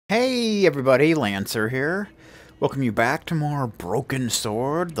Hey everybody, Lancer here. Welcome you back to more Broken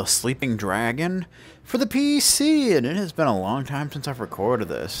Sword, the Sleeping Dragon, for the PC, and it has been a long time since I've recorded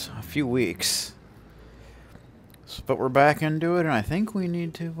this, a few weeks. But we're back into it, and I think we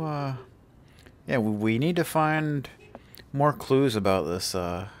need to, yeah, we need to find more clues about this,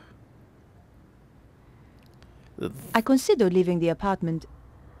 I considered leaving the apartment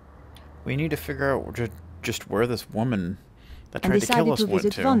we need to figure out just where this woman that and tried to kill decided us to went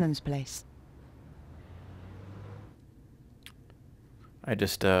visit to. Vonnen's place. I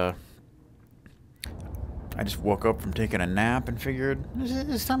just woke up from taking a nap and figured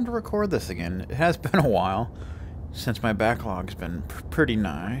it's time to record this again. It has been a while since my backlog's been pretty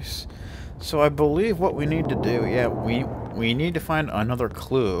nice. So I believe what we need to do, yeah, we need to find another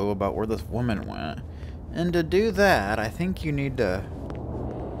clue about where this woman went. And to do that, I think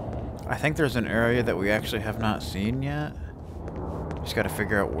there's an area that we actually have not seen yet. Just gotta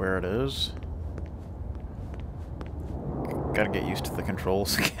figure out where it is. Gotta get used to the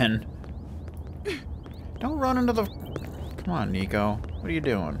controls again. Don't run into the... Come on, Nico. What are you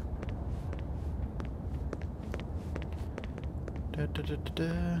doing? Da, da, da, da,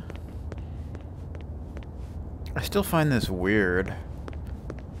 da. I still find this weird.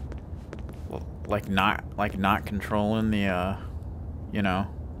 Well, like not controlling the, you know.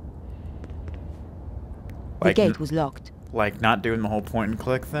 The gate was locked. Like not doing the whole point and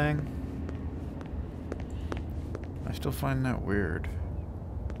click thing. I still find that weird.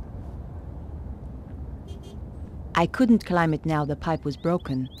 I couldn't climb it now the pipe was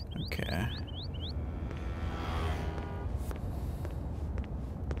broken. Okay.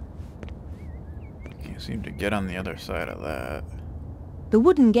 Can't seem to get on the other side of that. The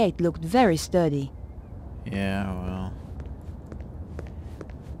wooden gate looked very sturdy. Yeah, well.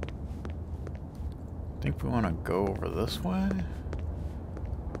 Think we want to go over this way?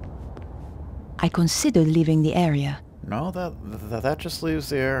 I considered leaving the area, No, that just leaves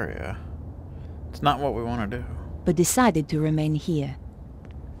the area. It's not what we want to do. but decided to remain here.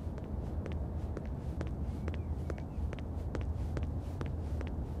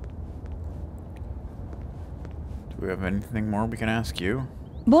 Do we have anything more we can ask you?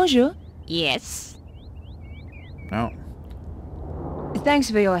 Bonjour. Yes. No.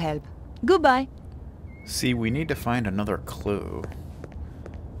 Thanks for your help. Goodbye. See, we need to find another clue.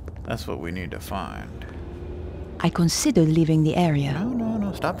 That's what we need to find. I considered leaving the area,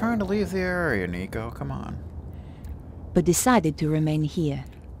 No. Stop trying to leave the area, Nico. Come on. but decided to remain here.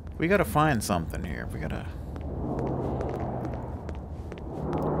 We gotta find something here. We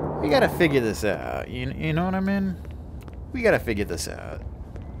gotta figure this out. You know what I mean? We gotta figure this out.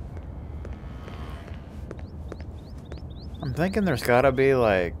 I'm thinking there's gotta be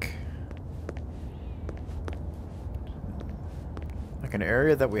like an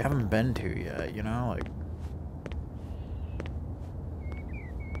area that we haven't been to yet, you know? Like,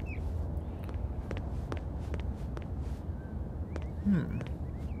 Can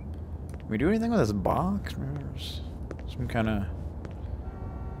we do anything with this box? Maybe there's some kind of...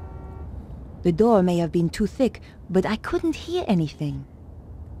 The door may have been too thick, but I couldn't hear anything.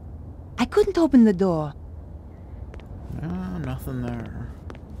 I couldn't open the door. No, nothing there.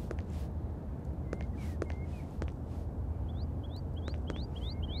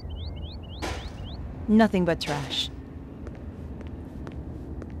 Nothing but trash.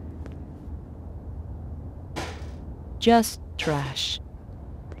 Just trash.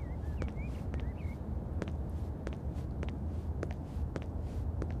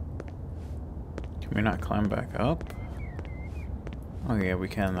 Can we not climb back up? Oh yeah, we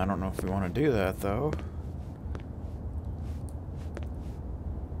can. I don't know if we want to do that, though.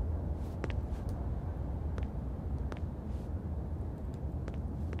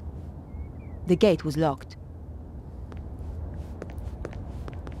 The gate was locked.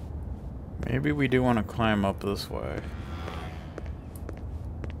 Maybe we do want to climb up this way.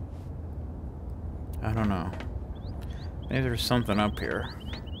 I don't know. Maybe there's something up here.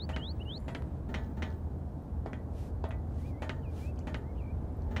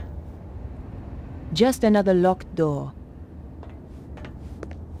 Just another locked door.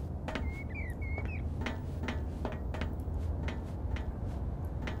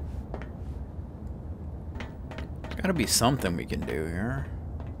 There's gotta be something we can do here.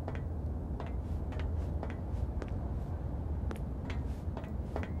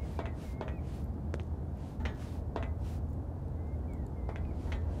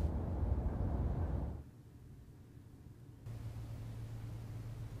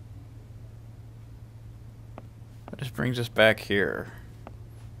 That just brings us back here.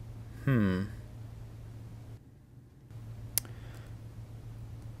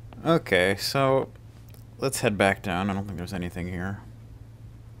 Okay, so let's head back down. I don't think there's anything here.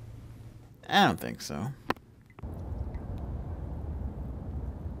 I don't think so.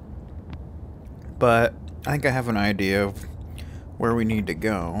 But I think I have an idea of where we need to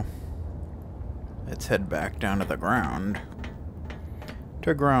go. Let's head back down to the ground.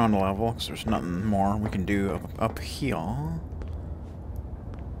 To ground level, because there's nothing more we can do up here.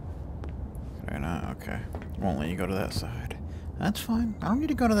 Can I not? Okay. Won't let you go to that side. That's fine. I don't need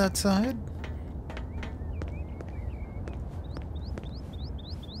to go to that side.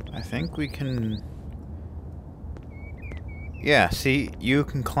 I think we can... Yeah, see, you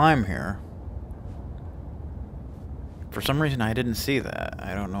can climb here. For some reason, I didn't see that.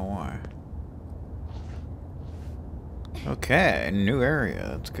 I don't know why. Okay, new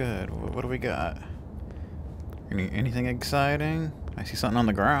area. That's good. What do we got? Anything exciting? I see something on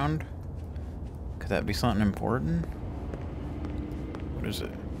the ground. Could that be something important? What is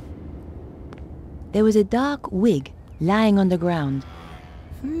it? There was a dark wig lying on the ground.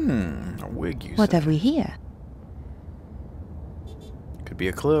 A wig, you What said. have we here? Could be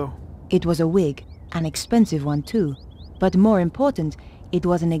a clue. It was a wig, an expensive one too. But more important, it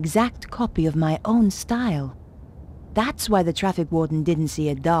was an exact copy of my own style. That's why the traffic warden didn't see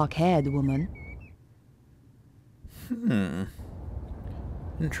a dark-haired woman.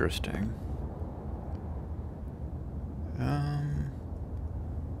 Interesting.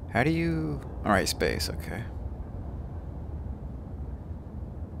 How do you... Alright, space, okay.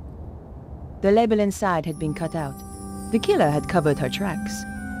 The label inside had been cut out. The killer had covered her tracks.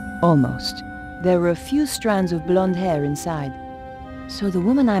 Almost. There were a few strands of blonde hair inside. So the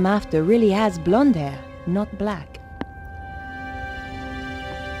woman I'm after really has blonde hair, not black.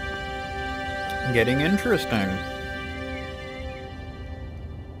 Getting interesting.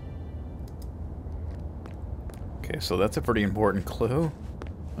 Okay, so that's a pretty important clue.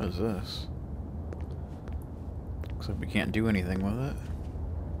 What is this? Looks like we can't do anything with it.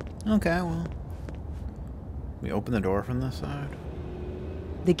 Okay, well. We open the door from this side?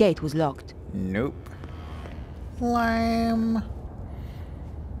 The gate was locked. Nope. Lame.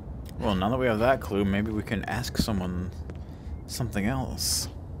 Well, now that we have that clue, maybe we can ask someone something else.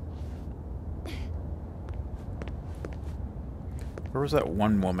 Where was that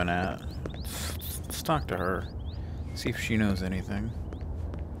one woman at? Let's talk to her. See if she knows anything.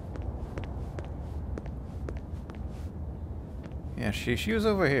 Yeah, she was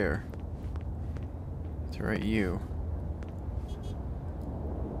over here. That's right, you.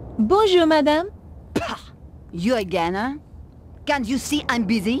 Bonjour, madame. Pah! You again, huh? Can't you see I'm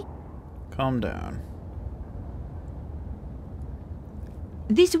busy? Calm down.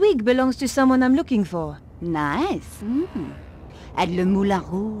 This wig belongs to someone I'm looking for. Nice. At Le Moulin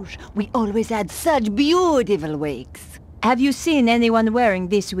Rouge, we always had such beautiful wigs. Have you seen anyone wearing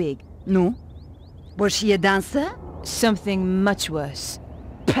this wig? No? Was she a dancer? Something much worse.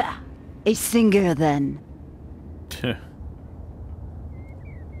 Pah! A singer, then. Have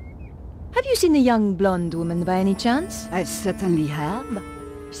you seen a young blonde woman by any chance? I certainly have.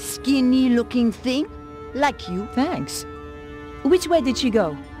 Skinny-looking thing, like you. Thanks. Which way did she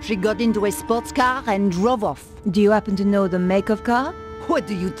go? She got into a sports car and drove off. Do you happen to know the make of car? What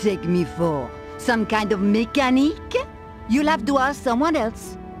do you take me for? Some kind of mechanic? You'll have to ask someone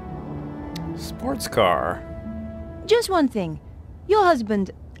else. Sports car. Just one thing. Your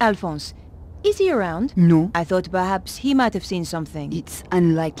husband, Alphonse, is he around? No. I thought perhaps he might have seen something. It's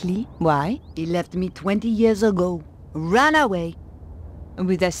unlikely. Why? He left me 20 years ago. Ran away.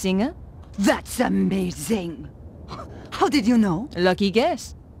 With a singer? That's amazing! How did you know? Lucky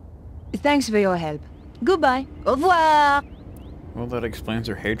guess. Thanks for your help. Goodbye. Au revoir! Well, that explains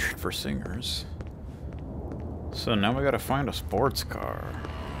her hatred for singers. So now we gotta find a sports car.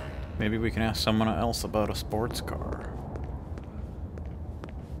 Maybe we can ask someone else about a sports car.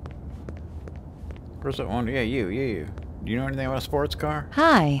 Where's that one? Yeah, you. Do you know anything about a sports car?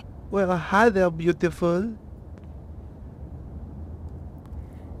 Hi. Well, hi there, beautiful.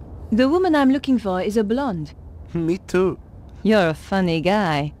 The woman I'm looking for is a blonde. Me too. You're a funny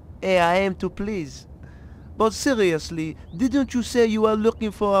guy. Hey, I am to please. But seriously, didn't you say you were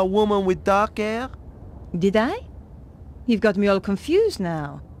looking for a woman with dark hair? Did I? You've got me all confused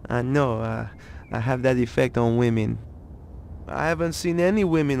now. I know, I have that effect on women. I haven't seen any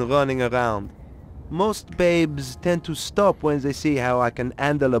women running around. Most babes tend to stop when they see how I can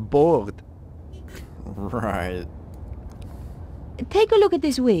handle a board. Right. Take a look at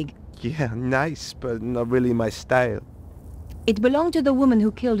this wig. Yeah, nice, but not really my style. It belonged to the woman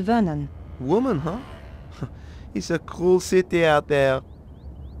who killed Vernon. Woman, huh? It's a cruel city out there.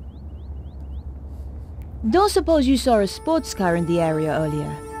 Don't suppose you saw a sports car in the area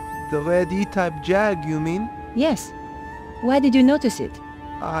earlier? The red E-type Jag, you mean? Yes. Why did you notice it?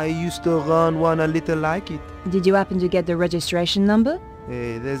 I used to run one a little like it. Did you happen to get the registration number?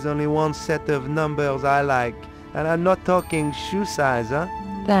 Hey, there's only one set of numbers I like. And I'm not talking shoe size, huh?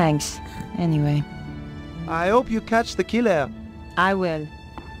 Thanks. Anyway. I hope you catch the killer. I will.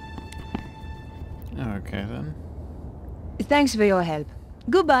 Okay, then. Thanks for your help.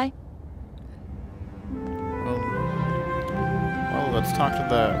 Goodbye. Well, let's talk to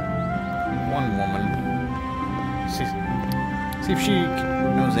the one woman. See if she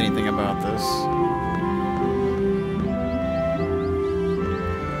knows anything about this.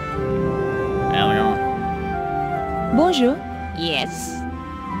 How's it going? Bonjour. Yes.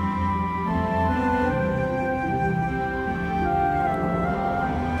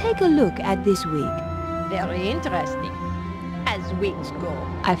 Take a look at this wig. Very interesting. As wigs go.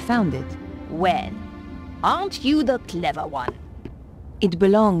 I found it. Well, aren't you the clever one? It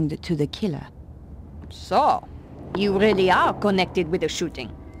belonged to the killer. So, you really are connected with the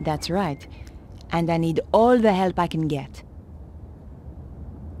shooting. That's right. And I need all the help I can get.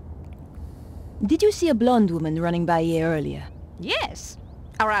 Did you see a blonde woman running by here earlier? Yes.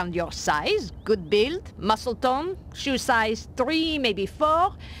 Around your size, good build, muscle tone, shoe size 3, maybe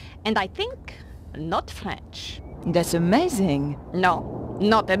 4, and I think not French. That's amazing. No,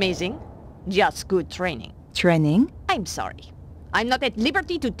 not amazing. Just good training. Training? I'm sorry. I'm not at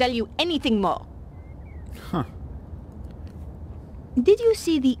liberty to tell you anything more. Huh. Did you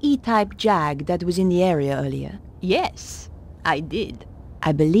see the E-type Jag that was in the area earlier? Yes, I did.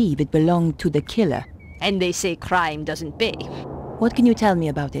 I believe it belonged to the killer. And they say crime doesn't pay. What can you tell me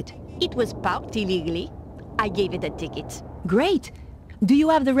about it? It was parked illegally. I gave it a ticket. Great! Do you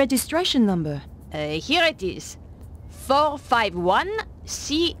have the registration number? Here it is. 451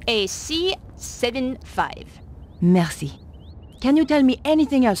 CAC 75. Merci. Can you tell me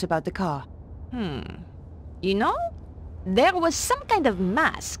anything else about the car? You know, there was some kind of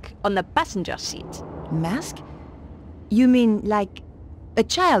mask on the passenger seat. Mask? You mean like a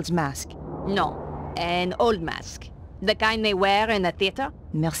child's mask? No, an old mask. The kind they wear in a theater.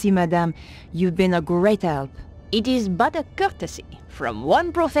 Merci, madame. You've been a great help. It is but a courtesy from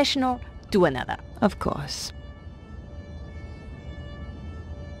one professional to another. Of course.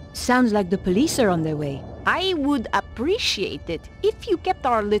 Sounds like the police are on their way. I would appreciate it if you kept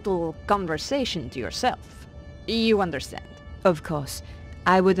our little conversation to yourself. You understand? Of course.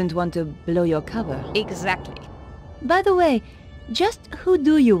 I wouldn't want to blow your cover. Exactly. By the way, just who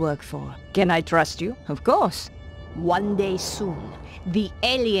do you work for? Can I trust you? Of course. One day soon, the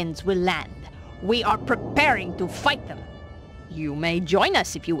aliens will land. We are preparing to fight them. You may join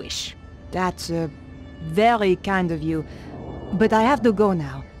us if you wish. That's very kind of you. But I have to go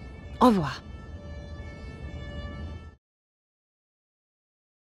now. Au revoir.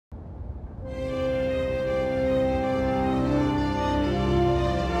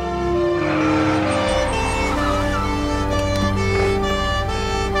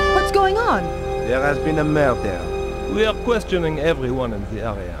 What's going on? There has been a murder. We are questioning everyone in the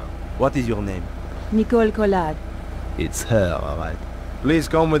area. What is your name? Nicole Collard. It's her, alright. Please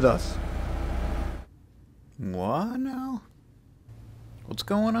come with us. What now? What's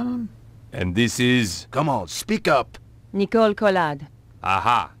going on? And this is... Come on, speak up. Nicole Collard.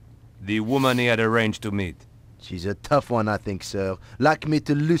 Aha! The woman he had arranged to meet. She's a tough one, I think, sir. Like me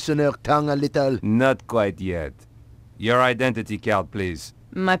to loosen her tongue a little. Not quite yet. Your identity card, please.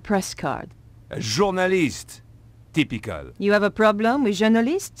 My press card. A journalist. Typical. You have a problem with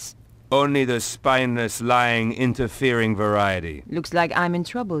journalists? Only the spineless, lying, interfering variety. Looks like I'm in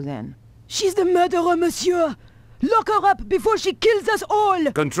trouble then. She's the murderer, monsieur! Lock her up before she kills us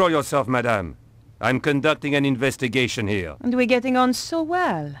all! Control yourself, madame. I'm conducting an investigation here. And we're getting on so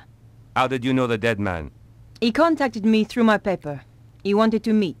well. How did you know the dead man? He contacted me through my paper. He wanted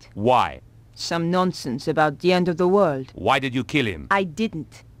to meet. Why? Some nonsense about the end of the world. Why did you kill him? I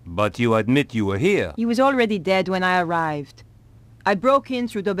didn't. But you admit you were here. He was already dead when I arrived. I broke in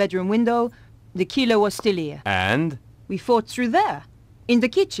through the bedroom window. The killer was still here. And? We fought through there, in the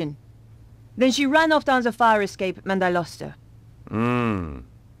kitchen. Then she ran off down the fire escape and I lost her.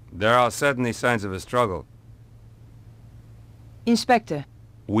 There are certainly signs of a struggle. Inspector.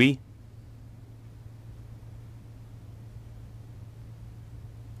 We?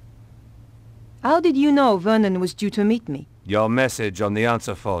 How did you know Vernon was due to meet me? Your message on the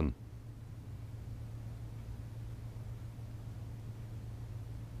answer phone.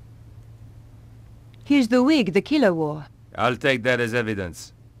 Here's the wig the killer wore. I'll take that as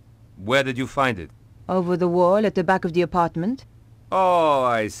evidence. Where did you find it? Over the wall at the back of the apartment. Oh,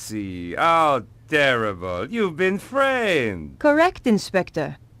 I see. How terrible. You've been framed. Correct,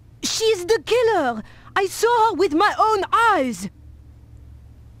 Inspector. She's the killer! I saw her with my own eyes!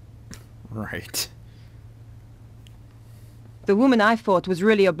 Right. The woman I thought was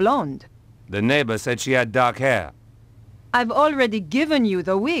really a blonde. The neighbor said she had dark hair. I've already given you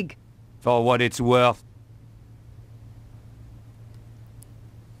the wig. For what it's worth.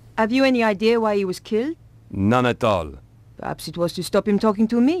 Have you any idea why he was killed? None at all. Perhaps it was to stop him talking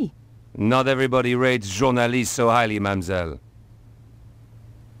to me. Not everybody rates journalists so highly, mademoiselle.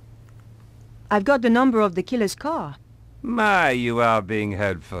 I've got the number of the killer's car. My, you are being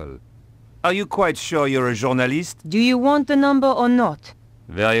helpful. Are you quite sure you're a journalist? Do you want the number or not?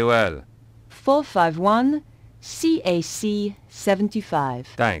 Very well. 451 CAC 75.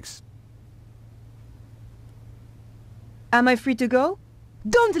 Thanks. Am I free to go?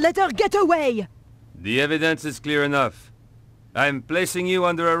 Don't let her get away! The evidence is clear enough. I'm placing you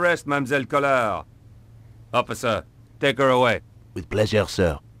under arrest, Mademoiselle Collard. Officer, take her away. With pleasure,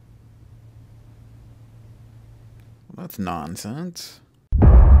 sir. Well, that's nonsense.